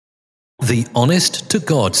the Honest to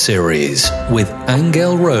God series with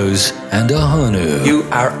Angel Rose and Ahanu. You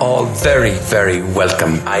are all very, very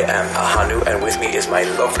welcome. I am Ahanu, and with me is my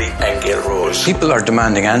lovely Angel Rose. People are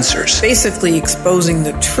demanding answers. Basically exposing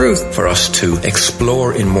the truth For us to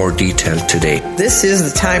explore in more detail today. This is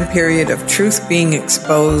the time period of truth being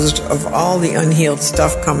exposed, of all the unhealed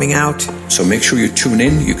stuff coming out. So make sure you tune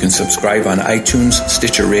in. You can subscribe on iTunes,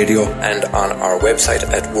 Stitcher Radio, And on our website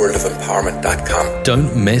at worldofempowerment.com.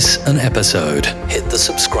 Don't miss an episode. Hit the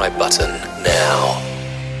subscribe button now.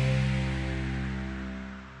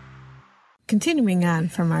 Continuing on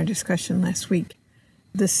from our discussion last week,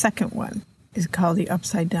 the second one is called the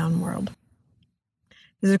Upside Down World.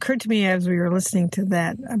 It occurred to me as we were listening to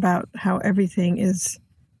that about how everything is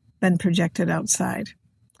been projected outside.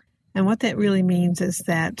 And what that really means is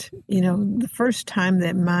that, the first time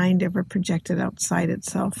that mind ever projected outside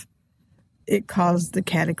itself, it caused the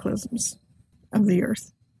cataclysms of the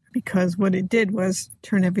earth, because what it did was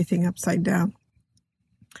turn everything upside down.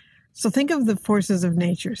 So think of the forces of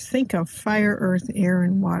nature. Think of fire, earth, air,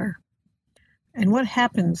 and water. And what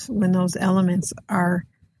happens when those elements are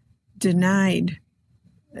denied,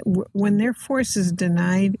 when their force is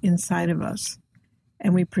denied inside of us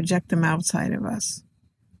and we project them outside of us?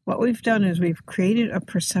 What we've done is we've created a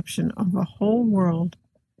perception of a whole world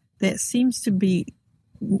that seems to be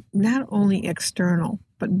not only external,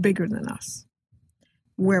 but bigger than us,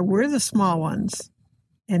 where we're the small ones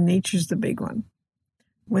and nature's the big one.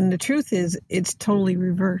 When the truth is, it's totally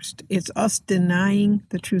reversed. It's us denying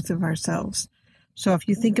the truth of ourselves. So if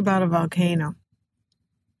you think about a volcano,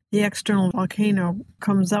 the external volcano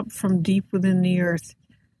comes up from deep within the earth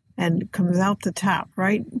and comes out the top,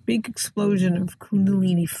 right? Big explosion of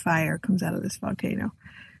Kundalini fire comes out of this volcano.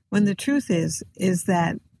 When the truth is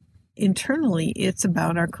that internally it's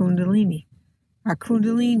about our Kundalini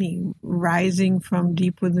rising from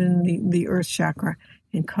deep within the earth chakra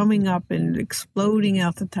and coming up and exploding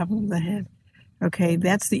out the top of the head. Okay,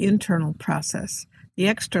 that's the internal process. The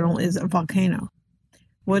external is a volcano.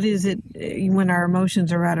 What is it when our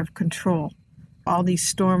emotions are out of control? All these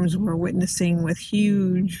storms we're witnessing with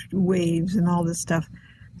huge waves and all this stuff,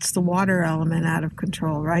 it's the water element out of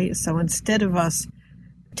control, right? So instead of us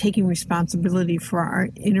taking responsibility for our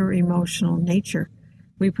inner emotional nature,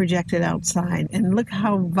 we project it outside. And look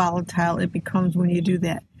how volatile it becomes when you do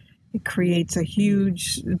that. It creates a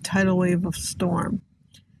huge tidal wave of storm.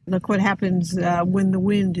 Look what happens when the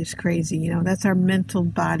wind is crazy. That's our mental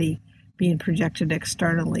body being projected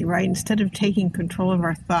externally, right? Instead of taking control of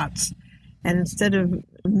our thoughts, and instead of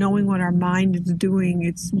knowing what our mind is doing,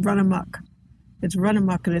 it's run amok. It's run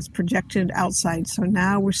amok and it's projected outside. So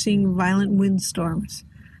now we're seeing violent windstorms.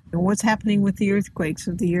 And what's happening with the earthquakes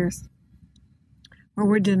of the earth? Where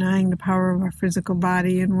we're denying the power of our physical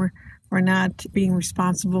body, and we're not being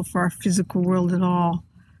responsible for our physical world at all.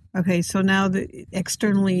 Okay, so now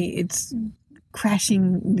externally it's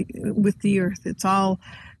crashing with the earth. It's all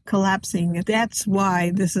collapsing. That's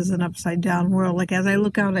why this is an upside down world. Like as I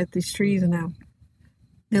look out at these trees now,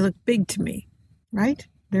 they look big to me, right?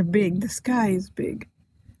 They're big. The sky is big.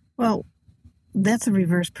 Well, that's a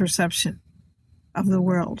reverse perception of the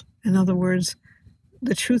world. In other words,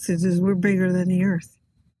 the truth is we're bigger than the earth.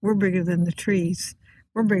 We're bigger than the trees.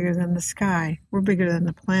 We're bigger than the sky. We're bigger than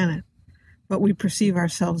the planet. But we perceive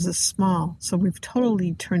ourselves as small. So we've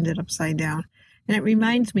totally turned it upside down. And it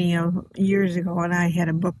reminds me of years ago when I had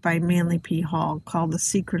a book by Manly P. Hall called The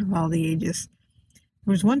Secret of All the Ages.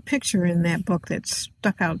 There was one picture in that book that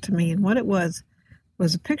stuck out to me. And what it was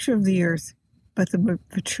a picture of the earth, but the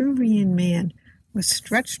Vitruvian man was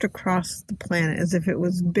stretched across the planet as if it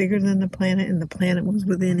was bigger than the planet and the planet was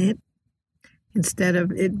within it, instead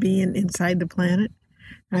of it being inside the planet.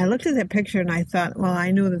 And I looked at that picture and I thought, well,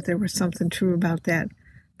 I knew that there was something true about that,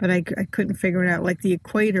 but I couldn't figure it out. Like the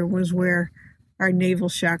equator was where our navel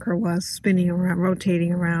chakra was, spinning around,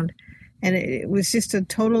 rotating around. And it was just a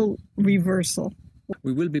total reversal.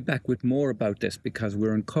 We will be back with more about this because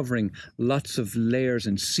we're uncovering lots of layers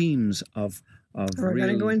and seams of We're going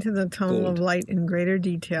to go into the tunnel of light in greater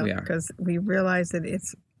detail because we realize that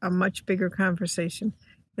it's a much bigger conversation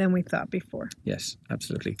than we thought before. Yes,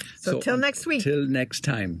 absolutely. So till next week. Till next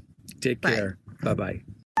time. Take care. Bye-bye.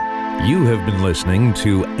 You have been listening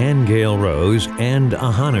to Angel Rose and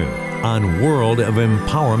Ahanu on World of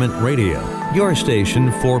Empowerment Radio, your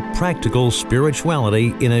station for practical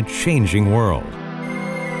spirituality in a changing world.